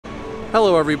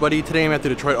Hello everybody, today I'm at the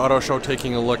Detroit Auto Show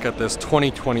taking a look at this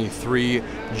 2023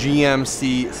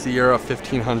 GMC Sierra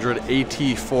 1500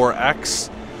 AT4X.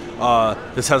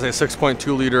 This has a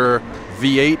 6.2 liter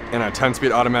V8 and a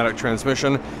 10-speed automatic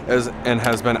transmission and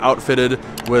has been outfitted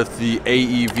with the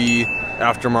AEV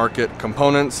aftermarket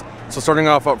components. So starting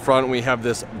off up front, we have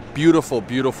this beautiful,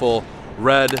 beautiful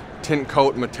red tint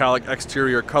coat metallic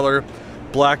exterior color,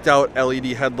 blacked out LED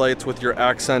headlights with your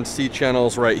accent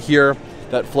C-channels right here.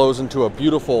 That flows into a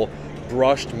beautiful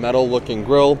brushed metal looking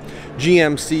grille.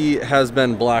 GMC has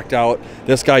been blacked out.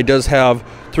 This guy does have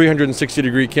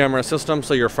 360-degree camera system,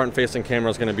 so your front facing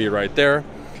camera is going to be right there.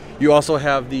 You also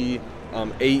have the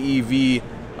AEV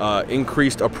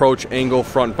increased approach angle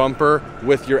front bumper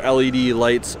with your LED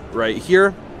lights right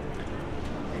here.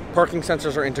 Parking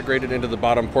sensors are integrated into the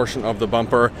bottom portion of the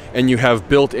bumper, and you have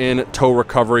built-in tow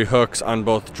recovery hooks on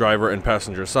both driver and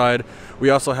passenger side. We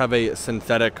also have a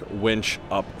synthetic winch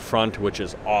up front, which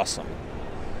is awesome.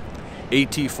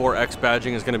 AT4X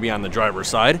badging is going to be on the driver's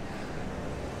side.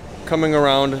 Coming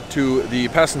around to the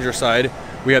passenger side,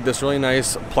 we have this really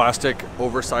nice plastic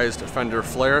oversized fender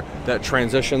flare that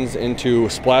transitions into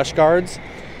splash guards.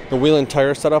 The wheel and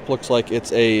tire setup looks like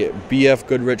it's a BF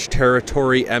Goodrich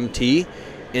Territory MT.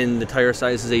 The tire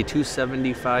size is a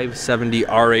 275/70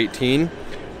 R18.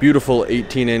 Beautiful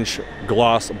 18-inch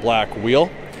gloss black wheel.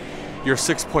 Your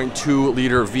 6.2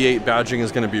 liter V8 badging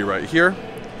is going to be right here.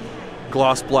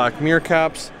 Gloss black mirror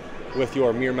caps with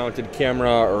your mirror mounted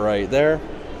camera right there.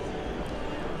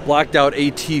 Blacked out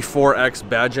AT4X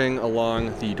badging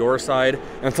along the door side.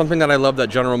 And something that I love that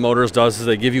General Motors does is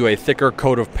they give you a thicker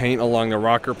coat of paint along the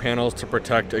rocker panels to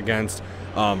protect against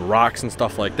rocks and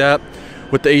stuff like that.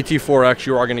 With the AT4X,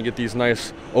 you are going to get these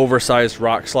nice oversized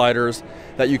rock sliders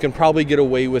that you can probably get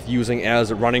away with using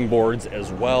as running boards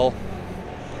as well.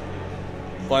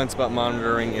 Blind spot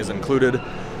monitoring is included.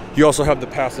 You also have the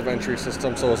passive entry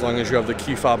system, so as long as you have the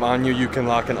key fob on you, you can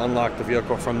lock and unlock the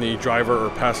vehicle from the driver or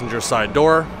passenger side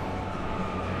door.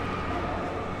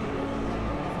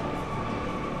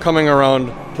 Coming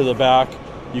around to the back,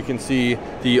 you can see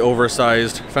the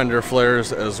oversized fender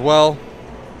flares as well.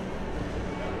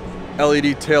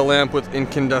 LED tail lamp with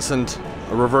incandescent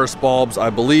reverse bulbs, I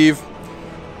believe.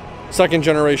 Second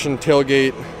generation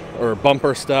tailgate or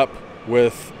bumper step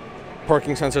with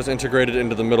parking sensors integrated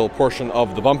into the middle portion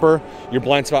of the bumper. Your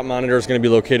blind spot monitor is going to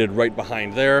be located right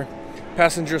behind there.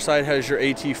 Passenger side has your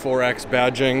AT4X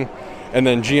badging, and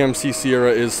then GMC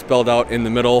Sierra is spelled out in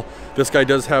the middle. This guy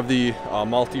does have the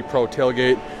multi-pro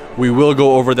tailgate. We will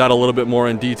go over that a little bit more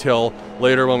in detail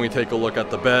later when we take a look at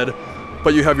the bed.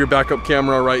 But you have your backup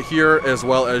camera right here, as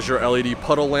well as your LED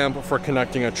puddle lamp for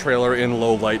connecting a trailer in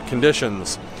low light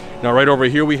conditions. Now right over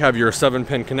here we have your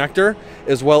 7-pin connector,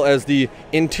 as well as the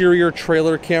interior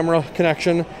trailer camera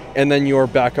connection, and then your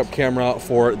backup camera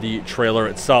for the trailer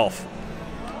itself.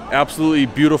 Absolutely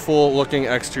beautiful looking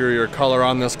exterior color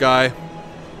on this guy.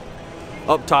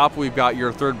 Up top we've got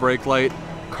your third brake light,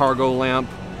 cargo lamp,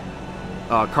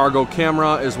 cargo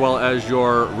camera, as well as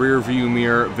your rear view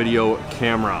mirror video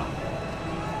camera.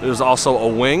 There's also a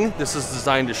wing. This is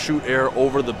designed to shoot air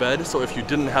over the bed, so if you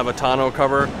didn't have a tonneau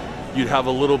cover, you'd have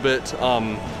a little bit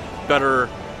better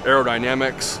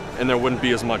aerodynamics and there wouldn't be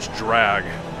as much drag.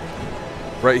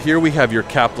 Right here we have your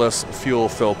capless fuel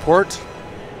fill port.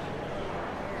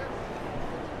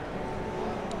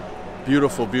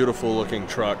 Beautiful, beautiful looking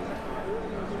truck.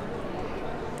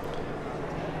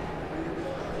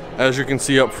 As you can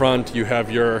see up front, you have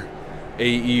your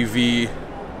AEV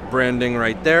branding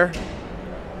right there.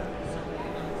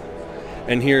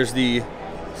 And here's the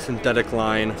synthetic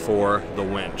line for the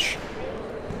winch.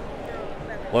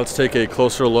 Let's take a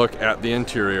closer look at the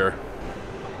interior.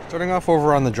 Starting off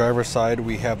over on the driver's side,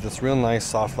 we have this real nice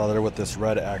soft leather with this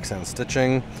red accent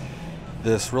stitching.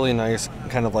 This really nice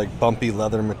kind of like bumpy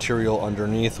leather material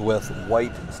underneath with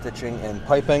white stitching and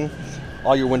piping.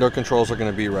 All your window controls are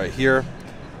going to be right here.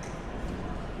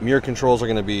 Mirror controls are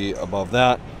going to be above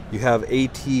that. You have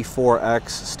AT4X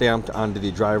stamped onto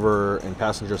the driver and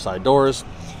passenger side doors.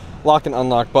 Lock and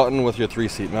unlock button with your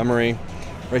 3-seat memory.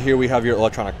 Right here we have your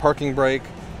electronic parking brake,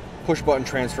 push button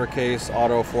transfer case,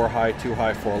 auto 4 high, 2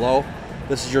 high, 4 low.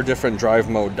 This is your different drive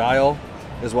mode dial,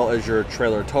 as well as your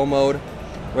trailer tow mode.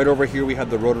 Right over here we have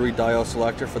the rotary dial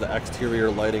selector for the exterior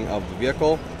lighting of the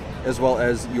vehicle, as well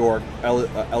as your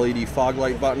LED fog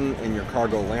light button and your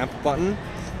cargo lamp button.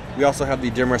 We also have the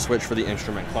dimmer switch for the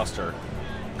instrument cluster.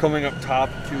 Coming up top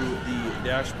to the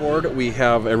dashboard, we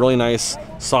have a really nice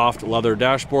soft leather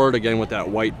dashboard, again with that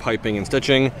white piping and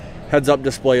stitching. Heads-up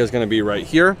display is going to be right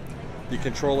here. The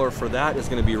controller for that is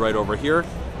going to be right over here.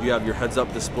 You have your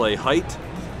heads-up display height.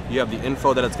 You have the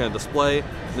info that it's going to display,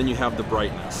 then you have the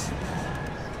brightness.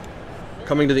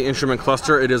 Coming to the instrument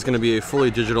cluster, it is going to be a fully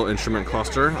digital instrument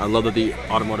cluster. I love that the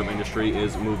automotive industry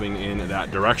is moving in that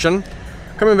direction.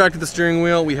 Coming back to the steering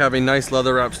wheel, we have a nice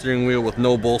leather wrap steering wheel with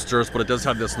no bolsters, but it does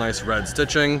have this nice red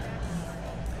stitching.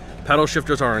 Pedal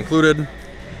shifters are included.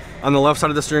 On the left side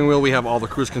of the steering wheel, we have all the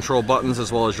cruise control buttons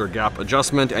as well as your gap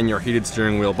adjustment and your heated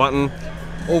steering wheel button.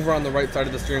 Over on the right side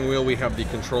of the steering wheel, we have the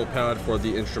control pad for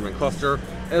the instrument cluster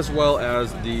as well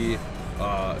as the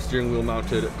steering wheel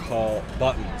mounted call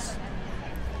buttons.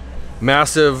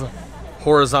 Massive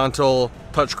horizontal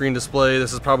touchscreen display.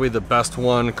 This is probably the best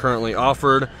one currently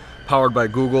offered. Powered by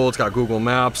Google. It's got Google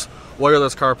Maps,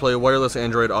 wireless CarPlay, wireless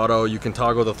Android Auto. You can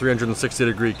toggle the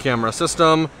 360-degree camera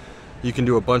system. You can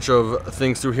do a bunch of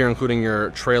things through here, including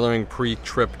your trailering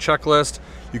pre-trip checklist.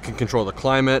 You can control the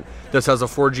climate. This has a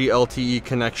 4G LTE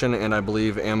connection and I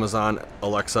believe Amazon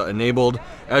Alexa enabled.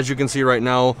 As you can see right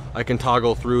now, I can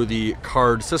toggle through the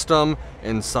card system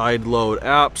and side load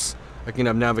apps. I can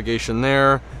have navigation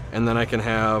there, and then I can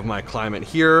have my climate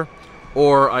here,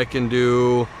 or I can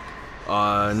do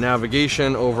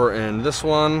navigation over in this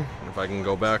one. If I can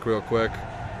go back real quick,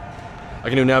 I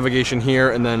can do navigation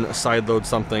here and then side load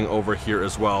something over here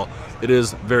as well. It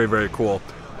is very, very cool.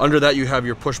 Under that, you have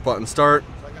your push button start,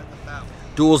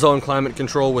 dual zone climate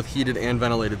control with heated and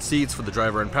ventilated seats for the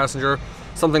driver and passenger.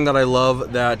 Something that I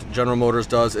love that General Motors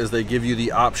does is they give you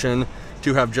the option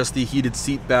to have just the heated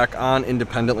seat back on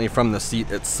independently from the seat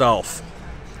itself.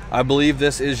 I believe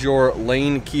this is your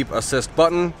lane keep assist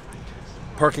button.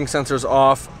 Parking sensors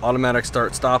off, automatic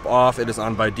start stop off. It is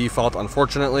on by default,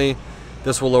 unfortunately.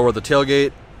 This will lower the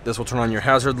tailgate. This will turn on your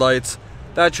hazard lights.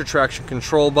 That's your traction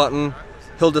control button,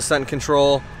 hill descent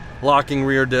control, locking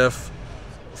rear diff,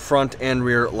 front and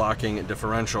rear locking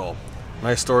differential.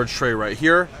 Nice storage tray right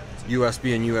here,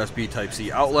 USB and USB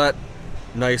Type-C outlet,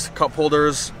 nice cup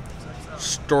holders,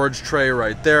 storage tray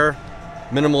right there,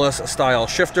 minimalist style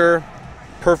shifter,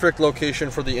 perfect location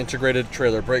for the integrated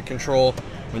trailer brake control.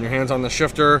 When your hand's on the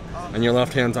shifter and your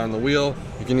left hand's on the wheel,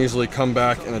 you can easily come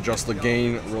back and adjust the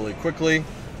gain really quickly.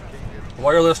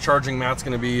 Wireless charging mat's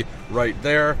going to be right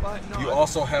there. You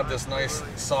also have this nice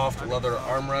soft leather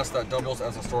armrest that doubles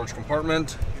as a storage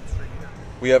compartment.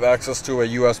 We have access to a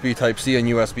USB Type-C and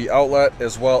USB outlet,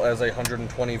 as well as a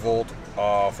 120 volt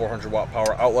 400 watt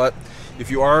power outlet. If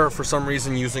you are for some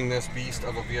reason using this beast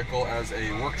of a vehicle as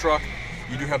a work truck,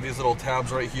 you do have these little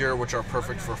tabs right here which are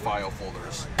perfect for file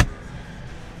folders.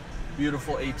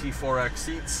 Beautiful AT4X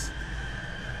seats.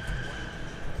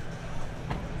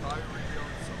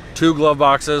 2 glove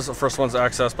boxes. The first one's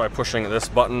accessed by pushing this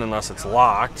button unless it's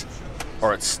locked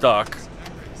or it's stuck.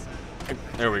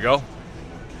 There we go.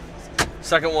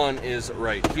 Second one is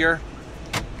right here.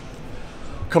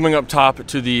 Coming up top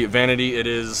to the vanity, it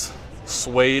is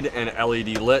suede and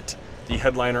LED lit. The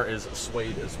headliner is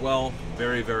suede as well.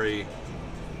 Very, very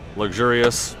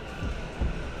luxurious.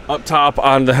 Up top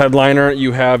on the headliner,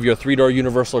 you have your 3-door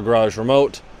universal garage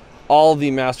remote, all the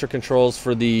master controls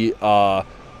for the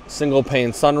single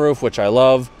pane sunroof, which I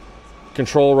love,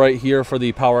 control right here for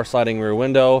the power sliding rear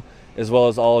window, as well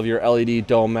as all of your LED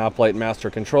dome map light master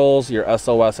controls, your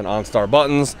SOS and OnStar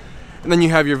buttons. And then you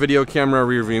have your video camera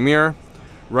rear view mirror.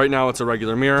 Right now it's a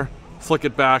regular mirror. Flick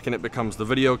it back and it becomes the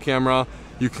video camera.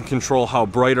 You can control how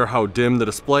bright or how dim the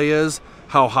display is,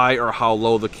 how high or how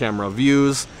low the camera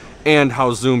views, and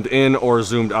how zoomed in or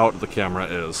zoomed out the camera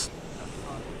is.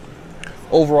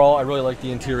 Overall, I really like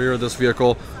the interior of this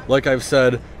vehicle. Like I've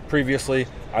said previously,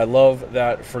 I love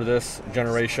that for this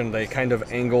generation, they kind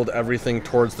of angled everything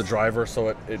towards the driver, so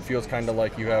it feels kind of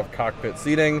like you have cockpit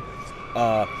seating.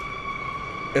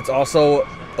 It's also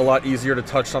a lot easier to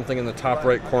touch something in the top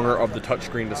right corner of the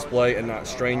touchscreen display and not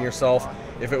strain yourself.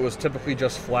 If it was typically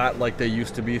just flat like they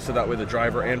used to be, so that way the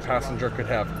driver and passenger could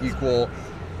have equal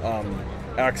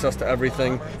access to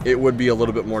everything, it would be a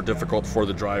little bit more difficult for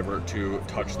the driver to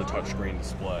touch the touchscreen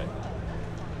display.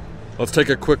 Let's take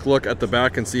a quick look at the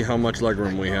back and see how much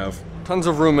legroom we have. Tons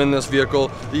of room in this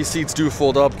vehicle. These seats do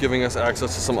fold up, giving us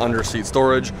access to some under-seat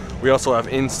storage. We also have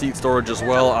in-seat storage as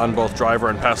well on both driver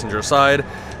and passenger side.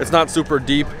 It's not super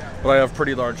deep, but I have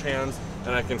pretty large hands,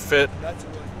 and I can fit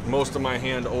most of my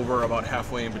hand over about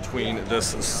halfway in between this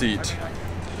seat.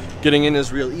 Getting in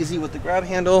is real easy with the grab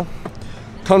handle.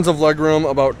 Tons of legroom,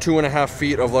 about 2.5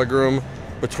 feet of legroom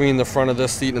between the front of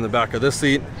this seat and the back of this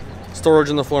seat. Storage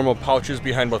in the form of pouches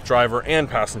behind both driver and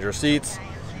passenger seats.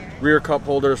 Rear cup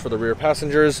holders for the rear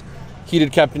passengers.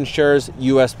 Heated captain's chairs,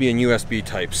 USB and USB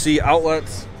Type-C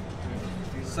outlets.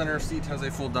 Center seat has a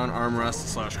fold-down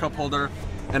armrest / cup holder.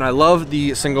 And I love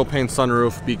the single pane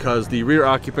sunroof because the rear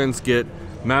occupants get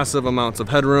massive amounts of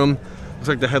headroom. Looks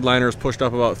like the headliner is pushed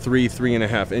up about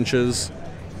 3.5 inches.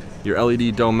 Your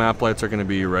LED dome map lights are going to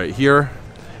be right here,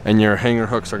 and your hanger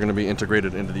hooks are going to be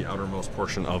integrated into the outermost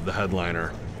portion of the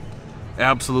headliner.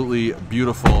 Absolutely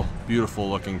beautiful,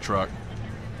 beautiful looking truck.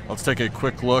 Let's take a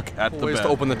quick look at the bed. To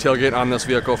open the tailgate on this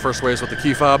vehicle. First way is with the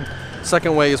key fob.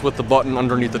 Second way is with the button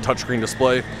underneath the touchscreen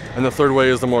display. And the third way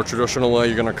is the more traditional way.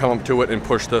 You're going to come up to it and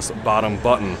push this bottom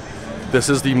button. This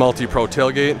is the multi-pro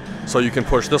tailgate, so you can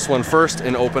push this one first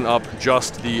and open up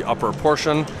just the upper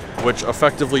portion, which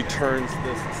effectively turns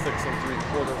this 6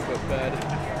 3/4 foot bed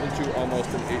into almost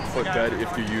an 8-foot bed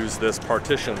if you use this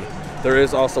partition. There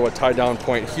is also a tie-down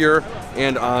point here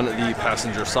and on the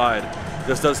passenger side.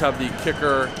 This does have the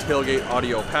kicker tailgate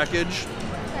audio package.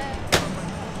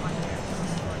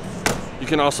 You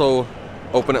can also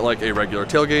open it like a regular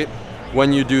tailgate.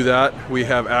 When you do that, we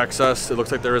have access. It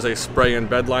looks like there is a spray and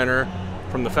bed liner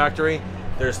from the factory.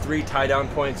 There's 3 tie-down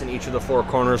points in each of the 4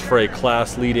 corners for a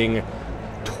class-leading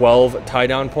 12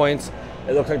 tie-down points.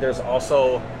 It looks like there's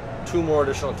also 2 more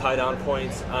additional tie-down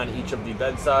points on each of the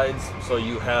bed sides. So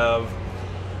you have,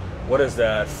 what is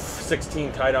that,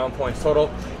 16 tie-down points total.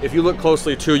 If you look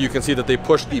closely too, you can see that they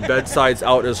push the bed sides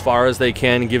out as far as they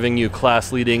can, giving you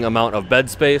class-leading amount of bed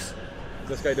space.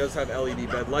 This guy does have LED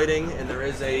bed lighting, and there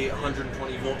is a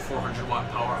 120 volt, 400 watt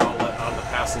power outlet on the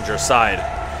passenger side.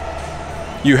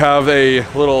 You have a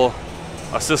little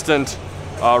assistant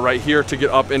right here to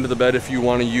get up into the bed if you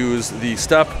want to use the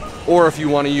step, or if you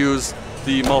want to use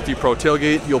the multi-pro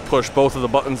tailgate, you'll push both of the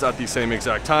buttons at the same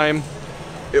exact time.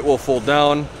 It will fold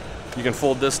down. You can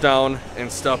fold this down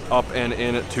and step up and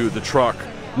into the truck.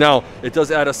 Now, it does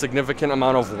add a significant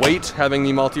amount of weight having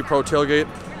the multi-pro tailgate,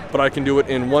 but I can do it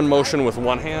in one motion with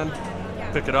one hand,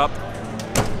 pick it up,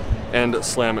 and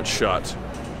slam it shut.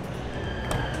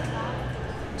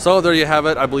 So there you have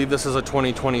it. I believe this is a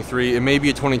 2023. It may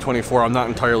be a 2024. I'm not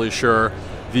entirely sure.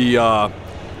 The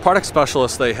product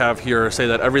specialists they have here say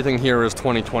that everything here is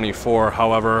 2024.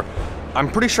 However, I'm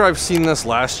pretty sure I've seen this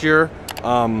last year.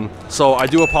 So I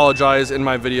do apologize in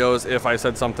my videos if I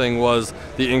said something was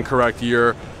the incorrect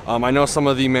year. I know some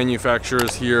of the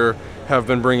manufacturers here have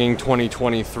been bringing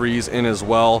 2023s in as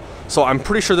well. So I'm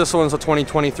pretty sure this one's a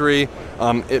 2023.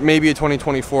 It may be a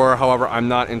 2024, however, I'm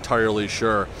not entirely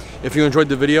sure. If you enjoyed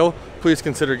the video, please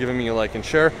consider giving me a like and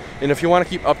share. And if you want to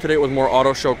keep up to date with more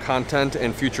auto show content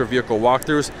and future vehicle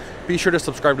walkthroughs, be sure to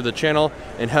subscribe to the channel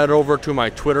and head over to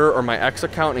my Twitter or my X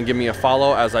account and give me a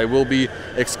follow, as I will be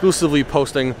exclusively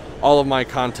posting all of my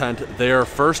content there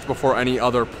first before any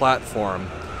other platform.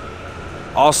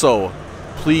 Also,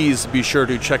 please be sure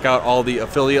to check out all the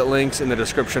affiliate links in the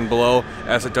description below,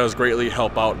 as it does greatly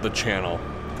help out the channel.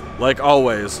 Like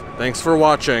always, thanks for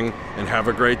watching and have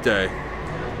a great day.